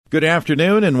Good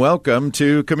afternoon and welcome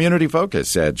to Community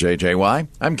Focus at JJY.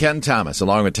 I'm Ken Thomas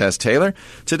along with Tess Taylor.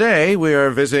 Today we are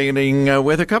visiting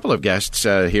with a couple of guests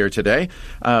here today.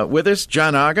 With us,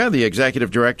 John Aga, the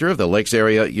Executive Director of the Lakes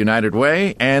Area United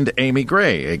Way, and Amy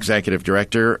Gray, Executive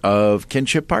Director of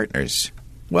Kinship Partners.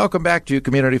 Welcome back to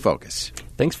Community Focus.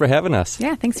 Thanks for having us.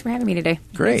 Yeah, thanks for having me today.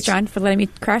 Great. Thanks, John, for letting me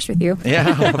crash with you.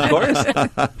 Yeah, of course.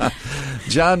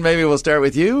 John, maybe we'll start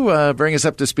with you. Bring us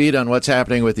up to speed on what's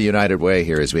happening with the United Way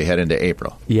here as we head into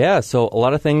April. Yeah, so a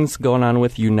lot of things going on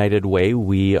with United Way.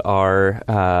 We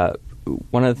are...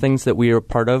 One of the things that we are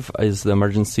part of is the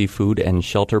Emergency Food and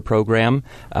Shelter Program,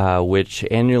 which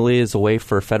annually is a way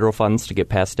for federal funds to get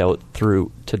passed out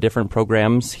through to different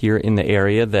programs here in the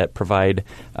area that provide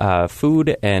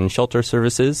food and shelter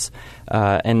services.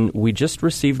 And we just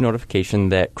received notification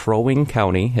that Crow Wing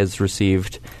County has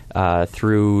received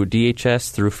through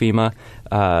DHS, through FEMA,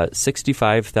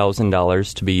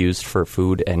 $65,000 to be used for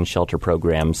food and shelter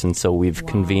programs. And so we've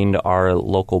convened our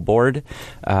local board,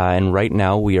 and right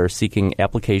now we are seeking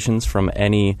applications from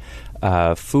any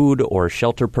food or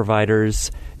shelter providers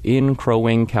in Crow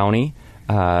Wing County.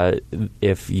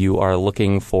 If you are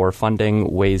looking for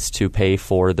funding, ways to pay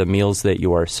for the meals that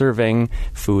you are serving,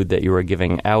 food that you are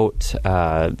giving out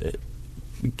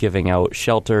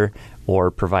shelter,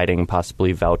 or providing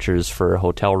possibly vouchers for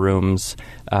hotel rooms,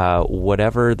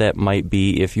 whatever that might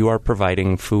be. If you are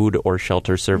providing food or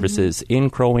shelter services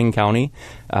in Crow Wing County,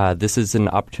 this is an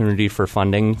opportunity for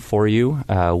funding for you.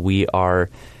 We are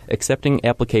accepting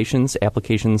applications.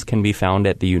 Applications can be found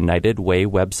at the United Way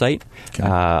website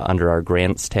under our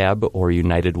grants tab or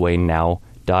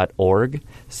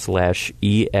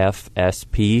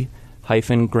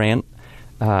unitedwaynow.org/EFSP-grant.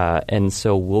 And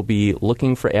so we'll be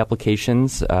looking for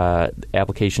applications.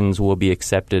 Applications will be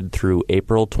accepted through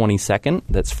April 22nd.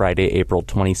 That's Friday, April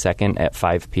 22nd at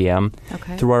 5 p.m.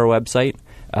 through our website.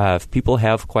 If people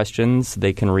have questions,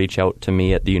 they can reach out to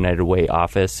me at the United Way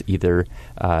office, either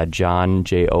John,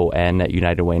 Jon, at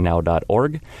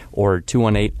unitedwaynow.org, or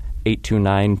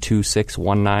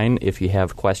 218-829-2619 if you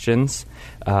have questions.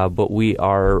 But we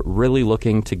are really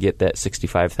looking to get that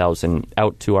 $65,000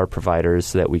 out to our providers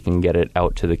so that we can get it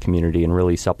out to the community and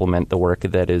really supplement the work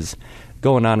that is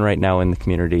going on right now in the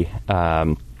community.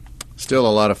 Still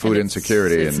a lot of food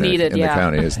insecurity in the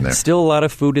county, isn't there? Still a lot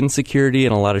of food insecurity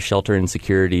and a lot of shelter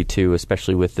insecurity, too,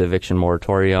 especially with the eviction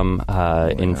moratorium,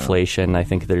 inflation. I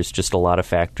think there's just a lot of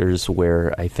factors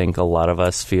where I think a lot of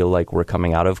us feel like we're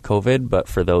coming out of COVID, but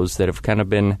for those that have kind of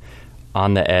been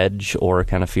on the edge or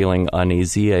kind of feeling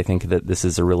uneasy, I think that this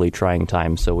is a really trying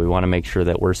time. So we want to make sure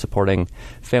that we're supporting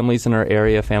families in our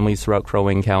area, families throughout Crow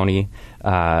Wing County.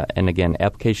 And again,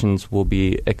 applications will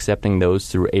be accepting those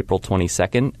through April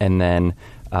 22nd. And then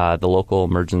the local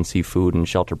Emergency Food and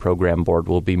Shelter Program Board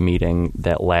will be meeting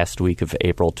that last week of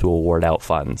April to award out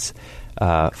funds.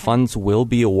 Funds will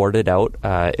be awarded out.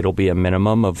 It'll be a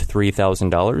minimum of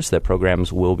 $3,000 that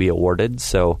programs will be awarded.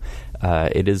 So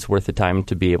it is worth the time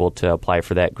to be able to apply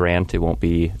for that grant. It won't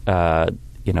be,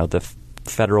 the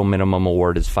federal minimum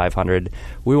award is $500.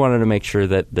 We wanted to make sure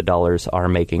that the dollars are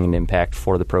making an impact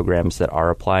for the programs that are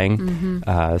applying.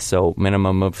 So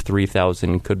minimum of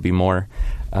 $3,000, could be more.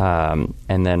 And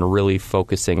then really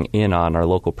focusing in on our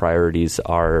local priorities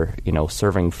are,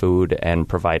 serving food and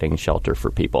providing shelter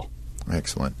for people.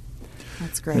 Excellent.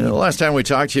 That's great. The last time we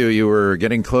talked to you, you were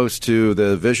getting close to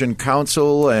the Vision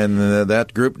Council and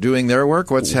that group doing their work.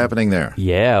 What's happening there?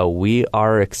 Yeah, we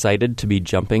are excited to be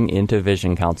jumping into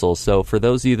Vision Council. So for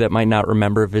those of you that might not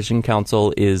remember, Vision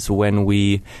Council is when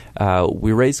we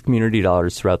raise community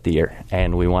dollars throughout the year,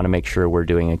 and we want to make sure we're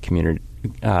doing a community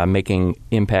making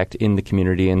impact in the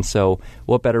community. And so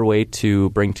what better way to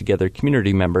bring together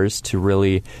community members to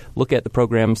really look at the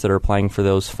programs that are applying for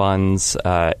those funds,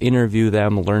 interview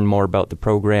them, learn more about the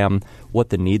program, what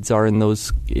the needs are in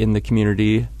the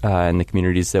community, in the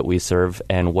communities that we serve,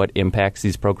 and what impacts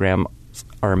these programs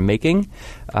are making.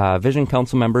 Vision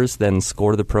Council members then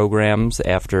score the programs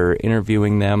after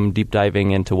interviewing them, deep diving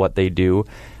into what they do,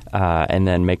 and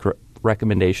then make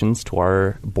recommendations to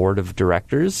our board of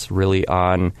directors really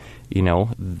on,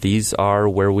 these are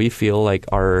where we feel like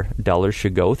our dollars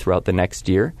should go throughout the next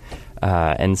year.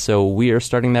 And so we are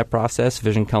starting that process.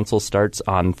 Vision Council starts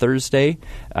on Thursday.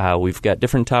 We've got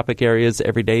different topic areas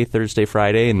every day, Thursday,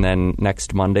 Friday, and then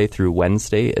next Monday through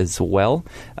Wednesday as well.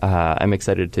 I'm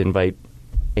excited to invite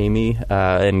Amy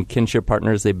and Kinship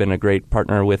Partners. They've been a great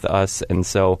partner with us. And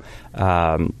so,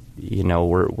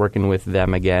 we're working with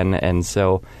them again. And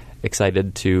so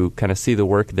excited to kind of see the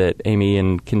work that Amy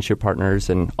and Kinship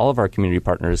Partners and all of our community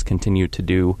partners continue to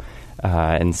do.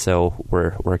 And so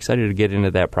we're excited to get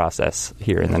into that process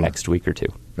here in the next week or two.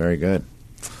 Very good.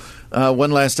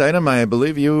 One last item. I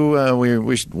believe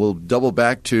we'll double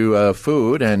back to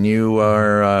food, and you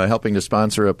are helping to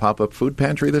sponsor a pop-up food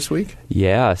pantry this week?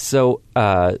 Yeah. So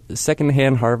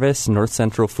Secondhand Harvest, North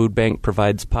Central Food Bank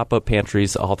provides pop-up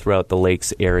pantries all throughout the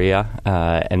Lakes area.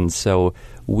 And so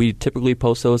we typically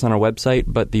post those on our website,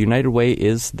 but the United Way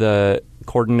is the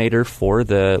coordinator for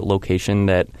the location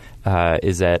that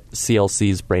is at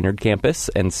CLC's Brainerd campus.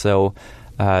 And so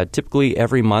typically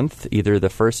every month, either the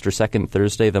first or second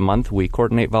Thursday of the month, we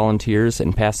coordinate volunteers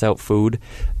and pass out food.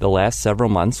 The last several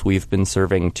months, we've been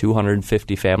serving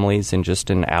 250 families in just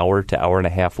an hour to hour and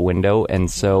a half window. And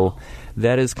so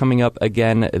that is coming up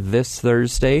again this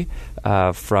Thursday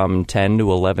from 10 to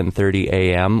 11:30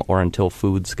 a.m. or until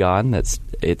food's gone.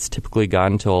 It's typically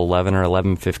gone until 11 or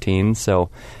 11:15. So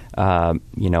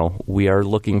we are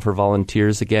looking for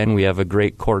volunteers again. We have a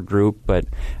great core group, but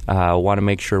want to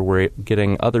make sure we're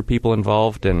getting other people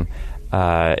involved, and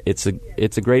it's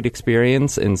a great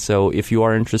experience. And so if you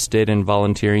are interested in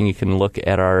volunteering, you can look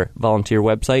at our volunteer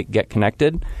website, Get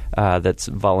Connected. That's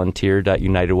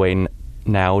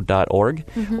volunteer.unitedwaynow.org,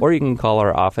 or you can call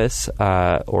our office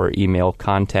or email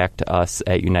contact us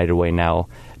at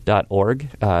unitedwaynow.org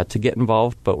to get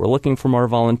involved. But we're looking for more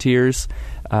volunteers.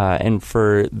 And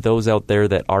for those out there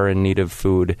that are in need of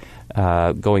food,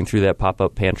 going through that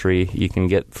pop-up pantry, you can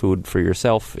get food for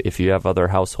yourself. If you have other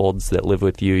households that live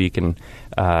with you, you can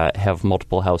have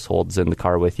multiple households in the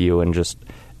car with you, and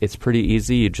it's pretty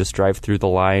easy. You just drive through the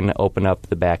line, open up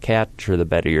the back hatch or the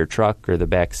bed of your truck or the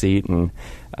back seat, and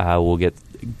we'll get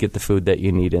the food that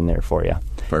you need in there for you.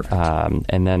 Perfect.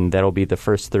 And then that'll be the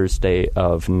first Thursday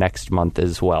of next month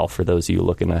as well, for those of you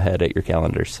looking ahead at your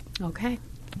calendars. Okay.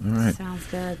 All right. Sounds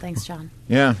good. Thanks, John.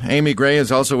 Yeah. Amy Gray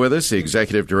is also with us, the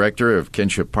Executive Director of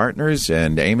Kinship Partners.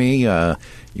 And Amy,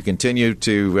 you continue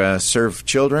to serve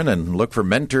children and look for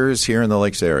mentors here in the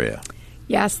Lakes area.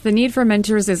 Yes, the need for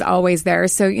mentors is always there.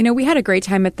 So, we had a great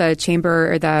time at the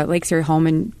Chamber or the Lakes Area Home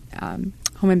and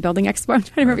Building Expo. I'm trying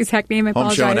to remember the exact name. I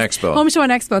apologize. Home Show and Expo. Home Show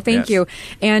and Expo. Thank Yes. you.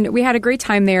 And we had a great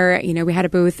time there. We had a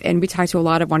booth, and we talked to a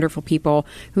lot of wonderful people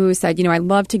who said, I'd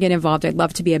love to get involved. I'd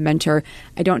love to be a mentor.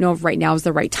 I don't know if right now is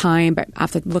the right time, but I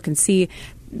have to look and see.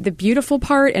 The beautiful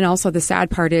part and also the sad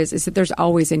part is that there's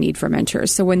always a need for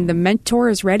mentors. So when the mentor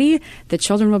is ready, the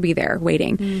children will be there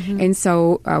waiting. And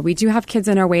so we do have kids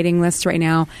on our waiting list right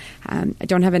now. I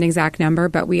don't have an exact number,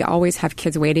 but we always have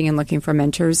kids waiting and looking for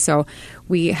mentors. So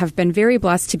we have been very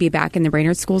blessed to be back in the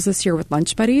Brainerd schools this year with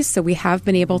Lunch Buddies. So we have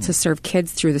been able to serve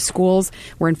kids through the schools.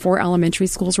 We're in 4 elementary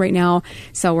schools right now.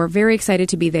 So we're very excited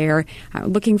to be there.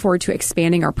 Looking forward to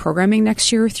expanding our programming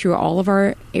next year through all of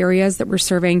our areas that we're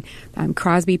serving,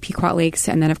 Crosby, Pequot Lakes,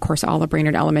 and then, of course, all the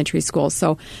Brainerd elementary schools.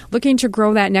 So looking to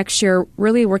grow that next year,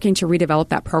 really working to redevelop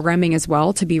that programming as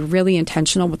well, to be really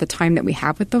intentional with the time that we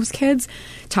have with those kids,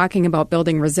 talking about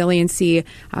building resiliency,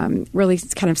 really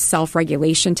kind of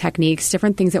self-regulation techniques,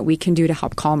 different things that we can do to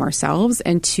help calm ourselves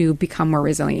and to become more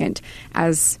resilient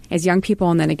as young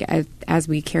people, and then again, as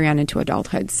we carry on into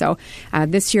adulthood. So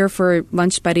this year for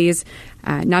Lunch Buddies,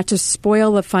 not to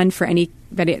spoil the fun for any,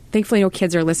 but thankfully no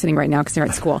kids are listening right now because they're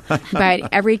at school. But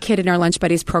every kid in our Lunch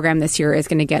Buddies program this year is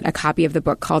going to get a copy of the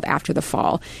book called After the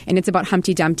Fall. And it's about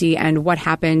Humpty Dumpty and what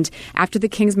happened after the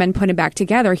King's men put him back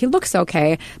together. He looks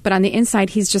okay, but on the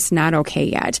inside, he's just not okay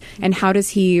yet. And how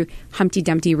does Humpty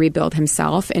Dumpty rebuild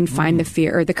himself and find the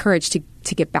fear or the courage to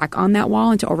get back on that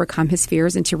wall and to overcome his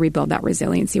fears and to rebuild that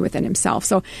resiliency within himself.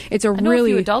 So it's I know a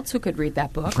few adults who could read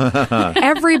that book.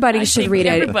 Everybody should read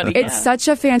it. Everybody, It's such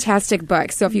a fantastic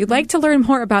book. So if you'd like to learn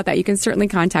more about that, you can certainly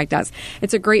contact us.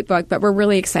 It's a great book, but we're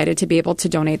really excited to be able to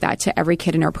donate that to every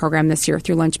kid in our program this year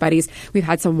through Lunch Buddies. We've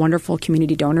had some wonderful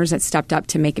community donors that stepped up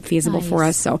to make it feasible for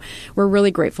us. So we're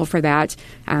really grateful for that.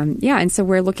 And so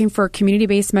we're looking for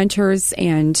community-based mentors,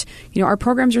 and our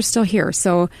programs are still here.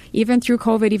 So even through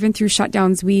COVID, even through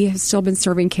shutdowns, we have still been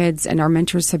serving kids, and our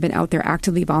mentors have been out there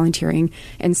actively volunteering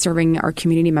and serving our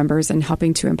community members and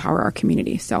helping to empower our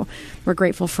community. So we're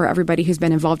grateful for everybody who's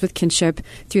been involved with Kinship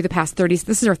through the past 30.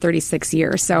 This is our 36th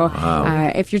year. So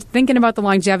if you're thinking about the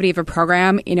longevity of a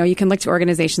program, you can look to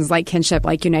organizations like Kinship,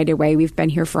 like United Way. We've been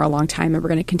here for a long time, and we're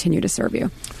going to continue to serve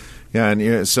you. Yeah,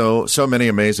 and so many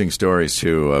amazing stories,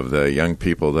 too, of the young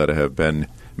people that have been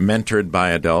mentored by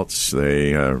adults.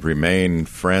 They remain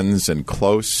friends and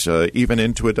close even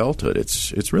into adulthood.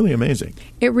 It's really amazing.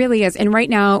 It really is. And right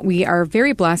now we are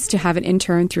very blessed to have an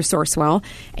intern through Sourcewell,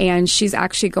 and she's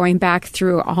actually going back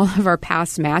through all of our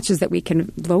past matches that we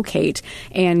can locate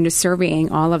and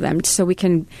surveying all of them so we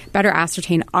can better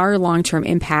ascertain our long-term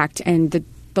impact and the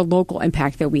the local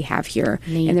impact that we have here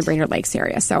in the Brainerd Lakes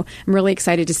area. So I'm really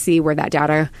excited to see where that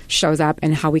data shows up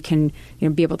and how we can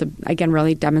be able to, again,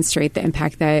 really demonstrate the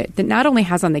impact that not only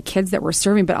has on the kids that we're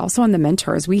serving, but also on the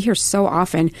mentors. We hear so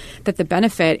often that the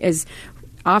benefit is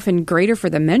often greater for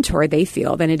the mentor, they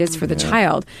feel, than it is for the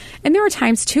child. And there are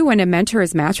times, too, when a mentor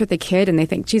is matched with a kid and they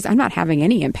think, geez, I'm not having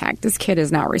any impact. This kid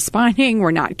is not responding. We're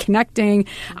not connecting.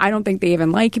 I don't think they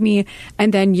even like me.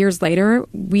 And then years later,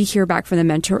 we hear back from the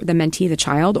mentor, the mentee, the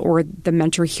child, or the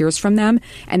mentor hears from them,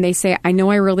 and they say, I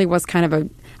know I really was kind of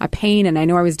a pain, and I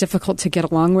know I was difficult to get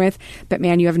along with, but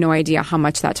man, you have no idea how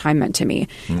much that time meant to me.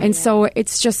 And so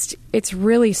it's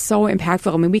really so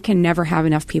impactful. I mean, we can never have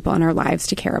enough people in our lives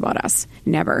to care about us.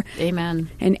 Never. Amen.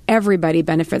 And everybody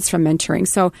benefits from mentoring.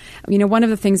 So, one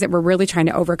of the things that we're really trying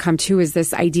to overcome too is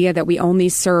this idea that we only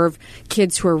serve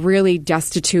kids who are really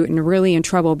destitute and really in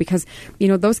trouble, because,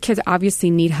 those kids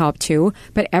obviously need help too,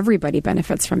 but everybody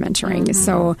benefits from mentoring.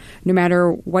 So no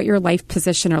matter what your life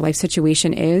position or life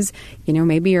situation is,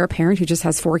 maybe you're a parent who just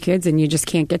has 4 kids and you just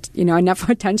can't get, enough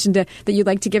attention that you'd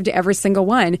like to give to every single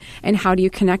one. And how do you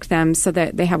connect them so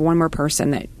that they have one more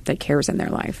person that cares in their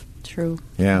life? True.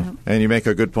 Yeah. And you make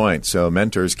a good point. So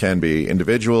mentors can be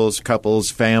individuals,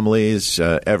 couples, families.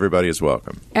 Everybody is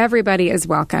welcome. Everybody is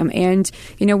welcome. And,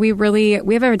 we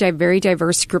have a very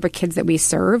diverse group of kids that we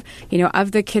serve.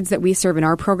 Of the kids that we serve in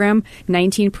our program,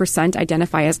 19%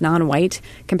 identify as non-white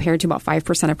compared to about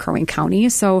 5% of Crow Wing County.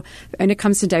 So when it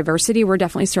comes to diversity, we're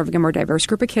definitely serving a more diverse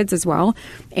group of kids as well.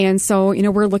 And so,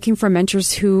 we're looking for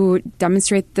mentors who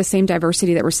demonstrate the same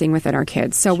diversity that we're seeing within our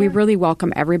kids. So we really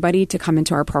welcome everybody to come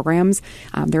into our program.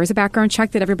 There is a background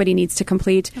check that everybody needs to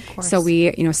complete. So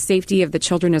safety of the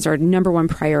children is our number one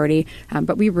priority.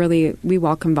 But we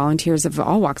welcome volunteers of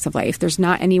all walks of life. There's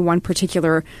not any one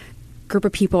particular group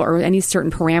of people or any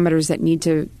certain parameters that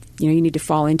you need to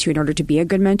fall into in order to be a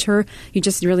good mentor. You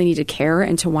just really need to care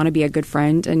and to want to be a good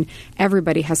friend. And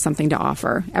everybody has something to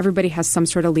offer. Everybody has some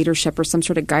sort of leadership or some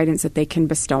sort of guidance that they can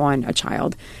bestow on a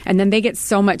child. And then they get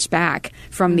so much back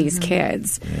from these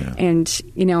kids. Yeah. And,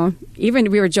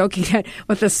 even we were joking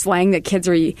with the slang that kids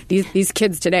are, these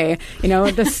kids today,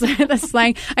 the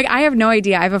slang. I have no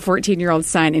idea. I have a 14-year-old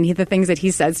son, and the things that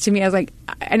he says to me, I was like,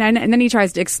 and then he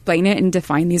tries to explain it and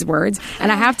define these words.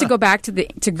 And I have to go back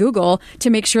to Google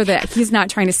to make sure that he's not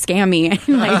trying to scam me and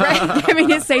get me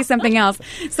to say something else.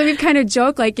 So we've kind of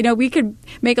joked, we could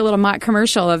make a little mock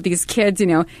commercial of these kids.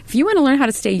 If you want to learn how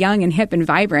to stay young and hip and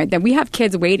vibrant, then we have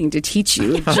kids waiting to teach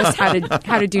you just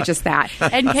how to do just that.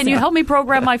 And can you help me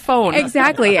program my phone?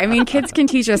 Exactly. I mean, kids can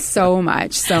teach us so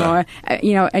much. So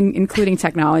and including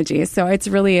technology. So it's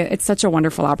such a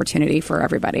wonderful opportunity for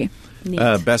everybody.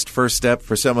 Best first step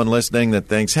for someone listening that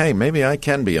thinks, hey, maybe I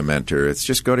can be a mentor. It's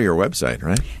just go to your website,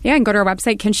 right? Yeah, and go to our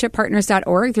website,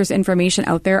 kinshippartners.org. There's information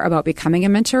out there about becoming a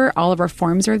mentor. All of our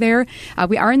forms are there.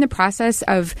 We are in the process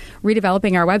of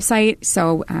redeveloping our website,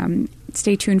 so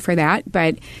stay tuned for that.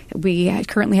 But we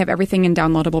currently have everything in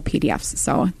downloadable PDFs.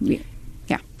 So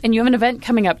And you have an event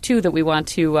coming up, too, that we want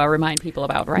to remind people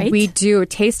about, right? We do.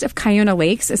 Taste of Cuyuna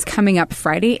Lakes is coming up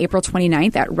Friday, April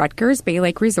 29th at Rutgers Bay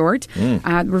Lake Resort.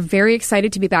 We're very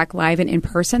excited to be back live and in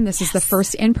person. This is the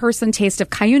first in-person Taste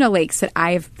of Cuyuna Lakes that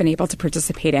I've been able to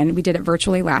participate in. We did it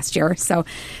virtually last year. So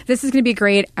this is going to be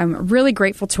great. I'm really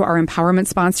grateful to our empowerment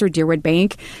sponsor, Deerwood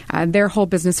Bank. Their whole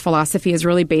business philosophy is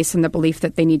really based on the belief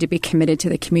that they need to be committed to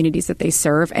the communities that they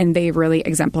serve, and they really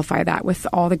exemplify that with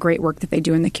all the great work that they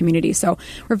do in the community. So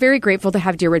we're very grateful to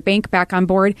have Deerwood Bank back on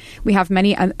board. We have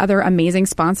many other amazing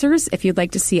sponsors. If you'd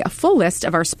like to see a full list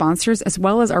of our sponsors as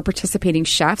well as our participating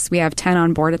chefs, we have 10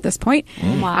 on board at this point.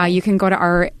 You can go to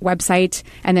our website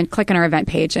and then click on our event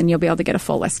page, and you'll be able to get a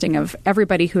full listing of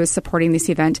everybody who is supporting this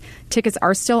event. Tickets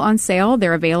are still on sale.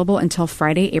 They're available until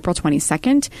Friday, April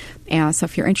 22nd. So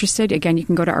if you're interested, again, you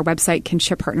can go to our website,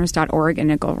 kinshippartners.org, and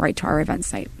it'll go right to our event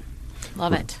site.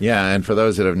 Love it. Yeah, and for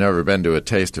those that have never been to a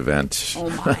taste event. Oh,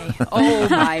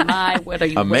 my. What are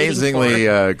you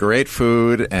amazingly great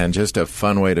food and just a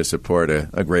fun way to support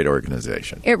a great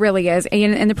organization. It really is.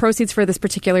 And the proceeds for this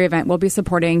particular event will be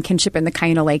supporting Kinship in the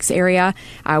Cuyuna Lakes area.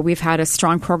 We've had a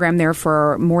strong program there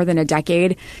for more than a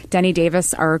decade. Denny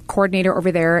Davis, our coordinator over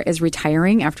there, is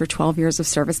retiring after 12 years of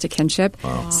service to Kinship.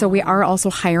 Wow. So we are also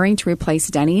hiring to replace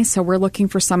Denny. So we're looking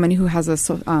for someone who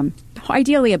has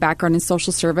ideally a background in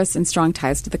social service and strong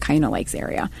ties to the Cuyuna Lakes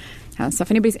area. So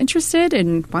if anybody's interested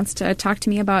and wants to talk to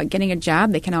me about getting a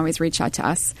job, they can always reach out to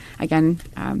us. Again,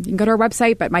 you can go to our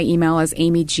website, but my email is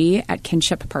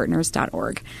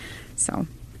amyg@kinshippartners.org. So,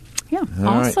 yeah.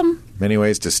 Awesome. Right. Many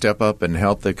ways to step up and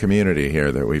help the community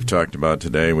here that we've talked about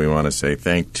today. We want to say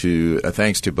thanks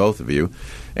to both of you.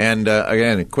 And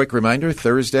again, a quick reminder,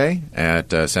 Thursday at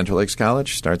Central Lakes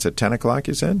College starts at 10 o'clock,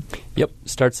 you said? Yep,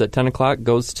 starts at 10 o'clock,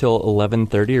 goes till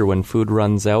 11:30 or when food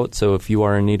runs out. So if you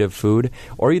are in need of food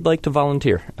or you'd like to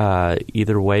volunteer,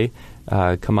 either way,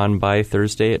 come on by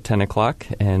Thursday at 10 o'clock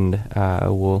and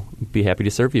we'll be happy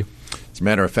to serve you. As a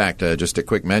matter of fact, just a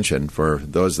quick mention for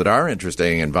those that are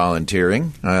interested in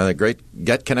volunteering, the great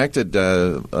Get Connected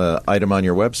item on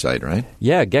your website, right?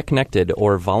 Yeah, Get Connected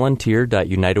or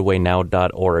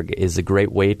volunteer.unitedwaynow.org is a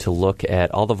great way to look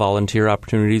at all the volunteer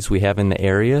opportunities we have in the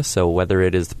area. So whether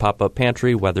it is the pop-up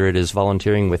pantry, whether it is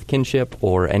volunteering with Kinship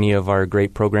or any of our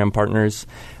great program partners,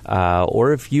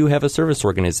 or if you have a service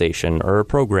organization or a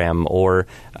program or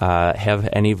have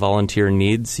any volunteer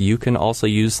needs, you can also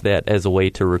use that as a way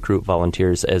to recruit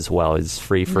volunteers as well. It's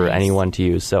free for anyone to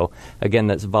use. So again,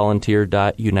 that's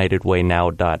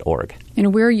volunteer.unitedwaynow.org.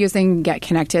 And we're using Get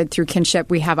Connected through Kinship.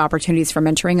 We have opportunities for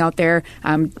mentoring out there.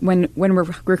 When we're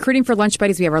recruiting for Lunch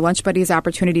Buddies, we have our Lunch Buddies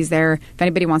opportunities there. If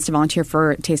anybody wants to volunteer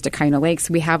for Taste of Cuyuna Lakes,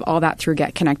 we have all that through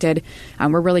Get Connected.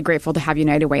 We're really grateful to have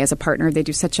United Way as a partner. They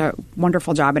do such a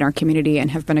wonderful job in our community and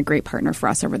have been a great partner for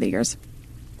us over the years.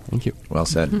 Thank you. Well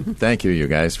said. Thank you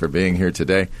guys, for being here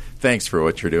today. Thanks for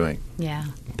what you're doing. Yeah.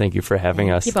 Thank you for having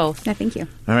us. You both. Yeah, thank you.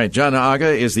 All right, John Aga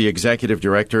is the Executive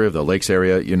Director of the Lakes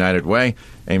Area United Way.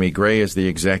 Amy Gray is the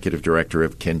Executive Director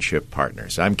of Kinship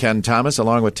Partners. I'm Ken Thomas,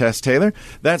 along with Tess Taylor.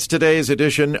 That's today's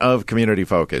edition of Community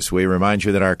Focus. We remind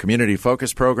you that our Community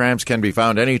Focus programs can be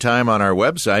found anytime on our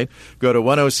website. Go to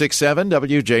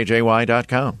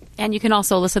 1067wjjy.com. And you can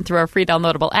also listen through our free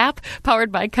downloadable app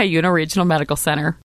powered by Cuyuna Regional Medical Center.